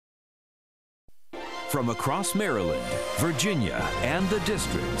From across Maryland, Virginia, and the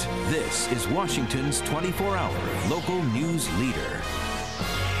District, this is Washington's 24-hour local news leader.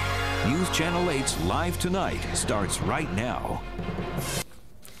 News Channel 8's Live Tonight starts right now.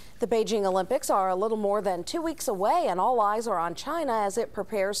 The Beijing Olympics are a little more than 2 weeks away, and all eyes are on China as it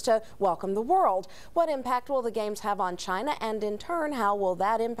prepares to welcome the world. What impact will the Games have on China, and in turn, how will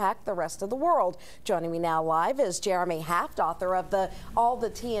that impact the rest of the world? Joining me now live is Jeremy Haft, author of All the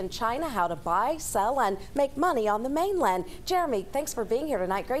Tea in China, How to Buy, Sell, and Make Money on the Mainland. Jeremy, thanks for being here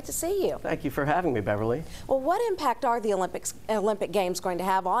tonight. Great to see you. Thank you for having me, Beverly. Well, what impact are the Olympic Games going to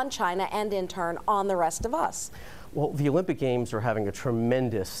have on China and in turn on the rest of us? Well, the Olympic Games are having a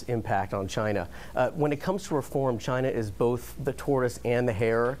tremendous impact on China. When it comes to reform, China is both the tortoise and the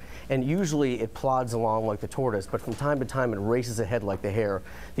hare, and usually it plods along like the tortoise, but from time to time it races ahead like the hare.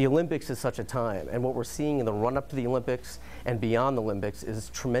 The Olympics is such a time, and what we're seeing in the run-up to the Olympics and beyond the Olympics is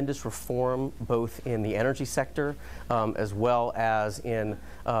tremendous reform, both in the energy sector as well as in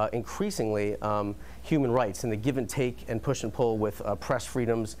increasingly human rights and the give and take and push and pull with press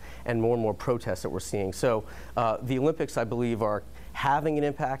freedoms and more protests that we're seeing. So the Olympics, I believe, are having an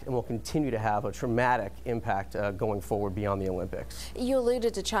impact and will continue to have a dramatic impact going forward beyond the Olympics. You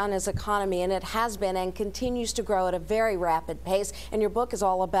alluded to China's economy, and it has been and continues to grow at a very rapid pace. And your book is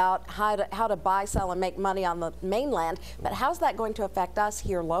all about how to buy, sell, and make money on the mainland. But how's that going to affect us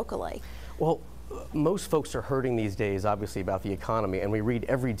here locally? Well, most folks are hurting these days, obviously, about the economy, and we read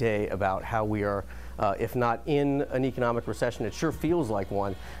every day about how we are, if not in an economic recession, it sure feels like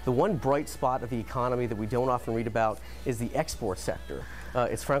one. The one bright spot of the economy that we don't often read about is the export sector.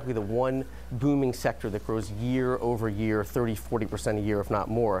 It's frankly the one booming sector that grows year over year, 30–40% a year, if not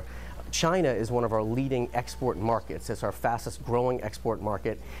more. China is one of our leading export markets. It's our fastest growing export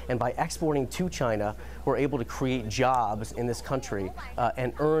market. And by exporting to China, we're able to create jobs in this country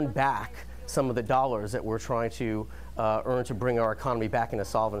and earn back some of the dollars that we're trying to earn to bring our economy back into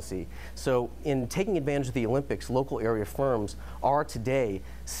solvency. So in taking advantage of the Olympics, local area firms are today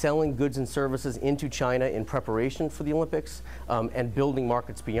selling goods and services into China in preparation for the Olympics and building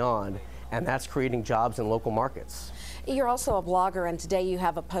markets beyond, and that's creating jobs in local markets. You're also a blogger, and today you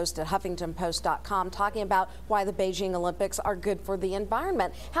have a post at HuffingtonPost.com talking about why the Beijing Olympics are good for the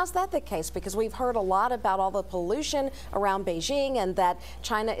environment. How's that the case? Because we've heard a lot about all the pollution around Beijing and that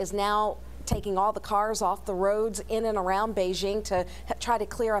China is now taking all the cars off the roads in and around Beijing to try to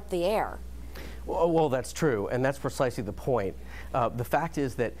clear up the air. Well, that's true, and that's precisely the point. The fact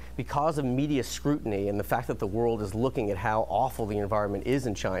is that because of media scrutiny and the fact that the world is looking at how awful the environment is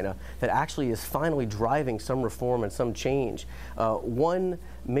in China, that actually is finally driving some reform and some change. One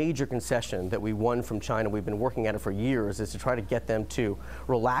major concession that we won from China, we've been working at it for years, is to try to get them to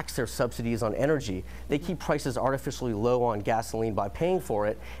relax their subsidies on energy. They keep prices artificially low on gasoline by paying for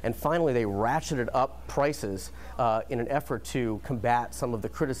it, and finally they ratcheted up prices in an effort to combat some of the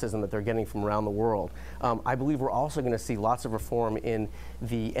criticism that they're getting from around the world. I believe we're also going to see lots of reform in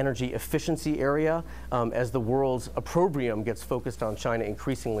the energy efficiency area as the world's opprobrium gets focused on China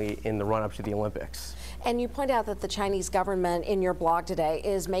increasingly in the run-up to the Olympics. And you point out that the Chinese government in your blog today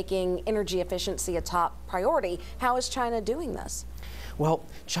is making energy efficiency a top priority. How is China doing this? Well,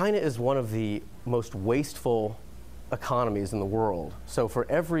 China is one of the most wasteful economies in the world. So for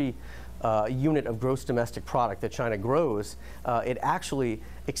every unit of gross domestic product that China grows, it actually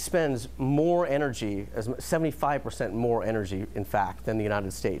expends more energy, 75% more energy, in fact, than the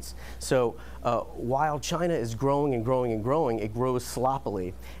United States. So while China is growing and growing and growing, it grows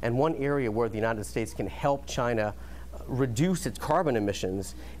sloppily. And one area where the United States can help China reduce its carbon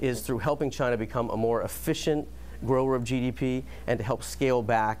emissions is through helping China become a more efficient grower of GDP and to help scale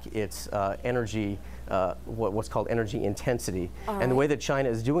back its energy, what's called energy intensity. And the way that China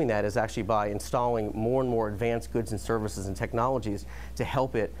is doing that is actually by installing more and more advanced goods and services and technologies to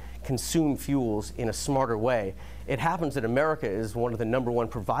help it consume fuels in a smarter way. It happens that America is one of the #1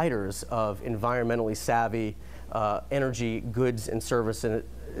 providers of environmentally savvy energy goods and services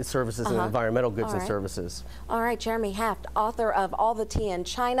and environmental goods and services. All right, Jeremy Haft, author of All the Tea in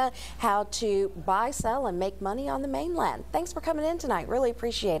China, How to Buy, Sell, and Make Money on the Mainland. Thanks for coming in tonight. Really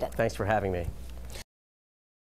appreciate it. Thanks for having me.